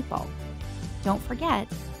 for people. Don't forget,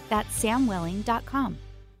 that's samwilling.com.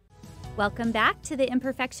 Welcome back to the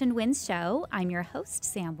Imperfection Wins Show. I'm your host,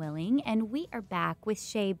 Sam Willing, and we are back with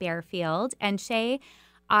Shay Barefield. And Shay,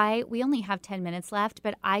 we only have 10 minutes left,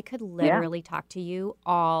 but I could literally talk to you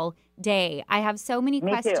all day. I have so many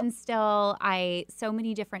questions still. So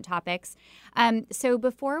many different topics. So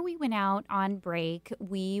before we went out on break,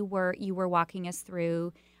 you were walking us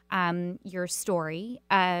through your story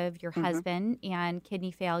of your husband and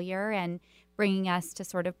kidney failure and bringing us to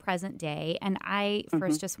sort of present day. And I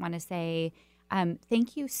first just want to say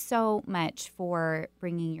thank you so much for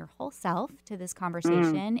bringing your whole self to this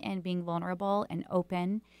conversation and being vulnerable and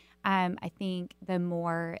open. I think the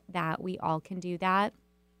more that we all can do that,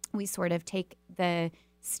 we sort of take the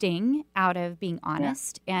sting out of being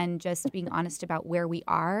honest and just being honest about where we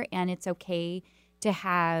are. And it's okay to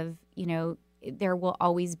have, there will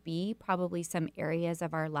always be probably some areas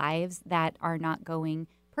of our lives that are not going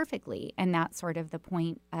perfectly. And that's sort of the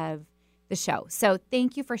point of the show. So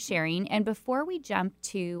thank you for sharing. And before we jump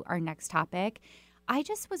to our next topic, I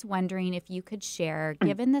just was wondering if you could share,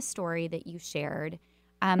 given the story that you shared,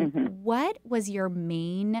 what was your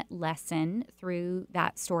main lesson through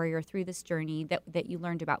that story or through this journey that you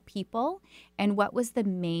learned about people? And what was the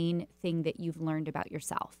main thing that you've learned about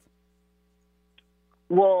yourself?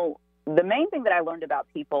 Well, the main thing that I learned about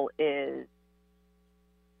people is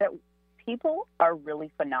that people are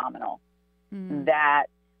really phenomenal. That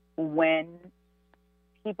when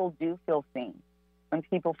people do feel seen, when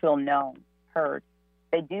people feel known, heard,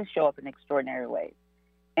 they do show up in extraordinary ways.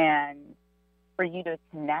 And for you to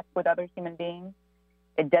connect with other human beings,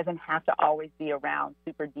 it doesn't have to always be around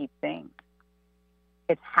super deep things.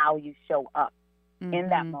 It's how you show up in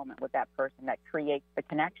that moment with that person that creates the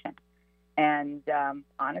connection. And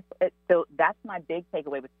honestly, so that's my big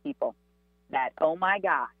takeaway with people, that, oh my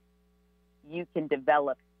God, you can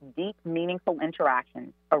develop deep, meaningful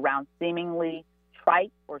interactions around seemingly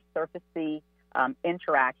trite or surfacey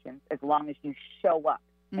interactions as long as you show up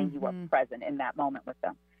and you are present in that moment with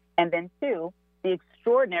them. And then, two, the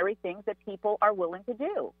extraordinary things that people are willing to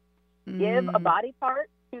do. Give a body part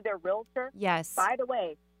to their realtor. Yes. By the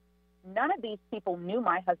way, none of these people knew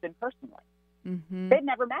my husband personally. They'd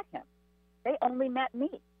never met him. They only met me.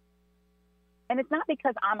 And it's not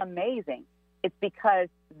because I'm amazing. It's because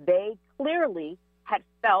they clearly had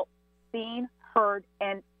felt, seen, heard,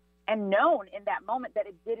 and known in that moment that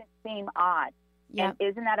it didn't seem odd. Yep. And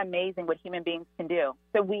isn't that amazing what human beings can do?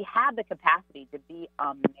 So we have the capacity to be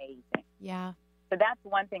amazing. Yeah. So that's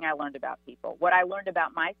one thing I learned about people. What I learned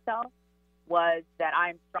about myself was that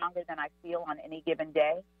I'm stronger than I feel on any given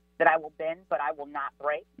day, that I will bend, but I will not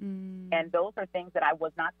break. And those are things that I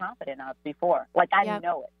was not confident of before. Like, I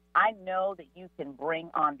know it. I know that you can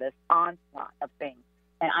bring on this onslaught of things,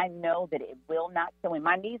 and I know that it will not kill me.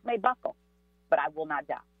 My knees may buckle, but I will not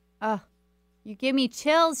die. Oh, you give me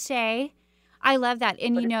chills, Shay. I love that.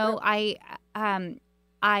 And, you know,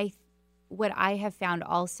 what I have found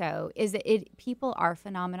also is that people are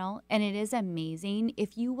phenomenal, and it is amazing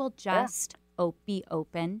if you will just be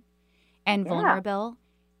open and vulnerable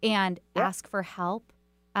and ask for help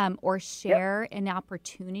or share an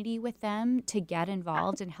opportunity with them to get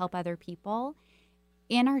involved and help other people.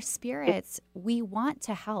 In our spirits, we want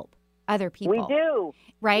to help other people. We do.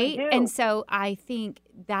 Right? We do. And so I think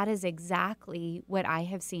that is exactly what I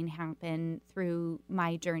have seen happen through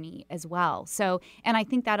my journey as well. So, and I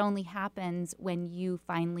think that only happens when you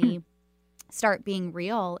finally start being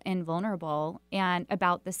real and vulnerable and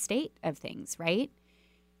about the state of things, right?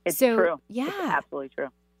 It's true. Yeah. It's absolutely true.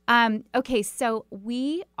 Okay, so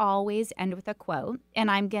we always end with a quote,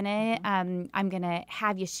 and I'm gonna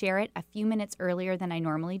have you share it a few minutes earlier than I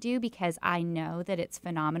normally do because I know that it's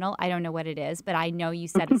phenomenal. I don't know what it is, but I know you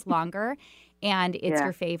said it's longer, and it's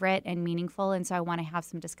your favorite and meaningful, and so I want to have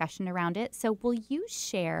some discussion around it. So, will you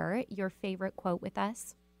share your favorite quote with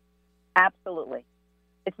us? Absolutely.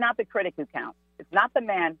 It's not the critic who counts. It's not the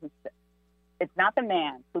man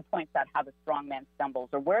who points out how the strong man stumbles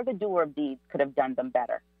or where the doer of deeds could have done them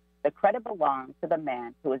better. The credit belongs to the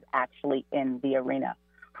man who is actually in the arena,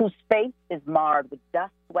 whose face is marred with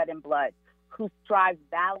dust, sweat, and blood, who strives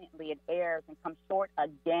valiantly and errs and comes short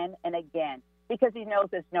again and again because he knows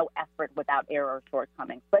there's no effort without error or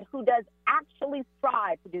shortcomings, but who does actually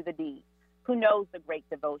strive to do the deed, who knows the great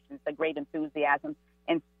devotions, the great enthusiasms,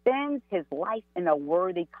 and spends his life in a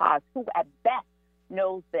worthy cause, who at best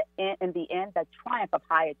knows in the end the triumph of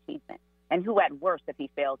high achievement, and who at worst, if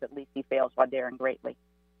he fails, at least he fails while daring greatly.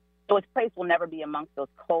 So his place will never be amongst those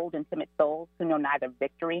cold and timid souls who know neither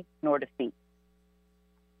victory nor defeat.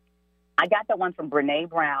 I got that one from Brene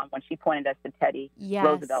Brown when she pointed us to Teddy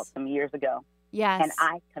Roosevelt some years ago. Yes. And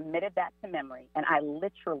I committed that to memory, and I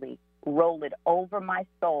literally roll it over my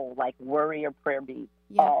soul like worry or prayer beads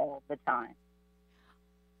all the time.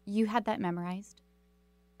 You had that memorized?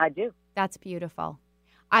 I do. That's beautiful.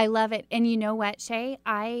 I love it. And you know what, Shay?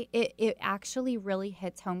 It actually really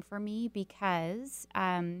hits home for me because,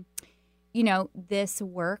 this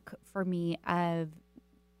work for me of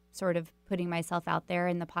sort of putting myself out there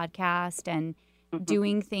in the podcast and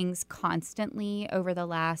doing things constantly over the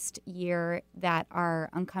last year that are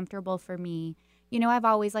uncomfortable for me. You know, I've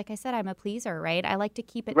always, like I said, I'm a pleaser, right? I like to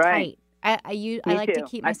keep it tight. I like to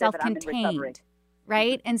keep myself contained,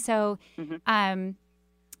 right? And so,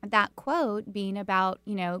 that quote being about,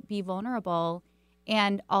 be vulnerable,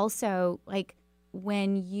 and also like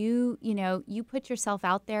when you put yourself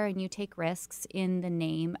out there and you take risks in the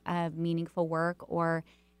name of meaningful work or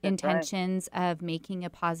intentions of making a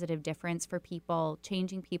positive difference for people,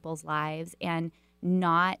 changing people's lives, and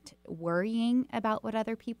not worrying about what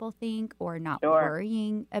other people think or not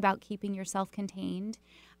worrying about keeping yourself contained.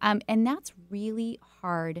 And that's really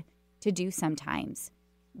hard to do sometimes.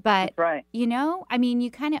 But,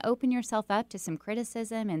 you kind of open yourself up to some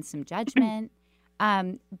criticism and some judgment.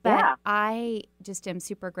 But I just am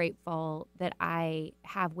super grateful that I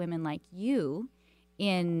have women like you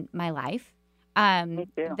in my life Me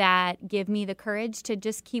too. that give me the courage to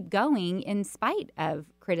just keep going in spite of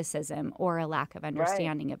criticism or a lack of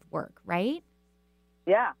understanding of work, right?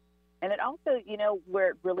 Yeah. And it also, where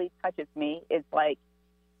it really touches me is like,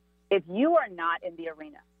 if you are not in the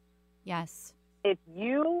arena, yes, if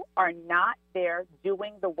you are not there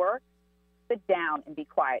doing the work, sit down and be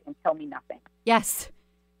quiet and tell me nothing. Yes.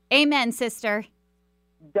 Amen, sister.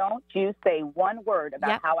 Don't you say one word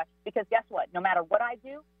about because guess what? No matter what I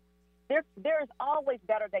do, there's always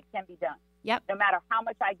better that can be done. Yep. No matter how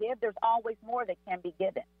much I give, there's always more that can be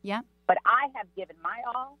given. Yep. But I have given my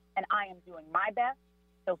all, and I am doing my best.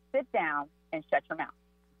 So sit down and shut your mouth.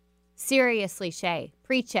 Seriously, Shay,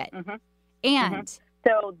 preach it. Mm-hmm. And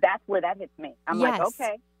so that's where that hits me. I'm like, yes.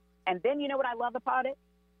 okay. And then you know what I love about it?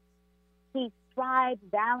 He strives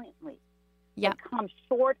valiantly. Yep. And comes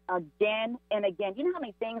short again and again. You know how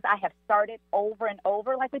many things I have started over and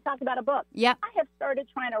over? Like we talked about a book. Yep. I have started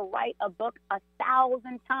trying to write a book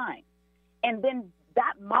 1,000 times. And then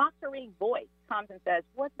that mockery voice comes and says,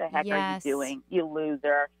 what the heck are you doing, you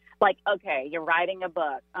loser? Like, okay, you're writing a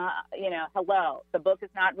book. Hello, the book is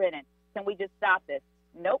not written. Can we just stop this?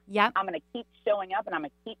 Nope. Yep. I'm going to keep showing up and I'm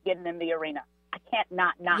going to keep getting in the arena. I can't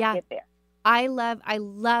not get there. I love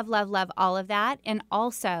all of that. And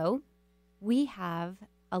also, we have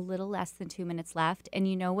a little less than 2 minutes left. And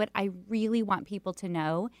you know what? I really want people to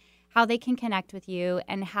know how they can connect with you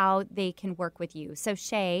and how they can work with you. So,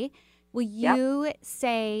 Shay, will you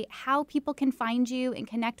say how people can find you and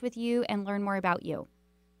connect with you and learn more about you?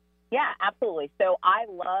 Yeah, absolutely. So I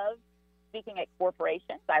love speaking at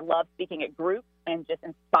corporations. I love speaking at groups and just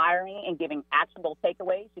inspiring and giving actionable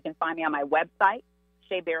takeaways. You can find me on my website,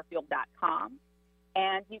 shaybearfield.com.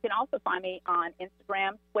 And you can also find me on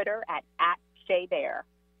Instagram, Twitter at @ShayBear.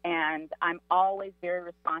 And I'm always very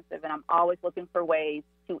responsive, and I'm always looking for ways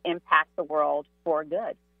to impact the world for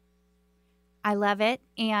good. I love it.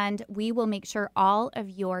 And we will make sure all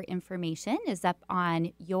of your information is up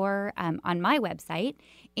on your on my website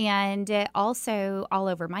and also all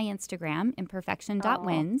over my Instagram,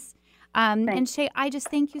 imperfection.wins. And Shay, I just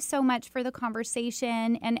thank you so much for the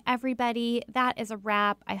conversation. And everybody, that is a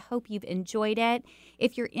wrap. I hope you've enjoyed it.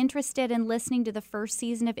 If you're interested in listening to the first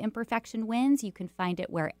season of Imperfection Wins, you can find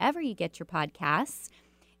it wherever you get your podcasts.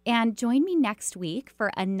 And join me next week for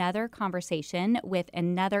another conversation with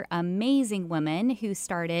another amazing woman who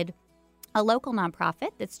started a local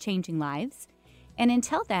nonprofit that's changing lives. And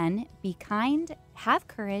until then, be kind, have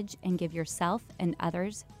courage, and give yourself and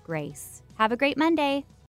others grace. Have a great Monday.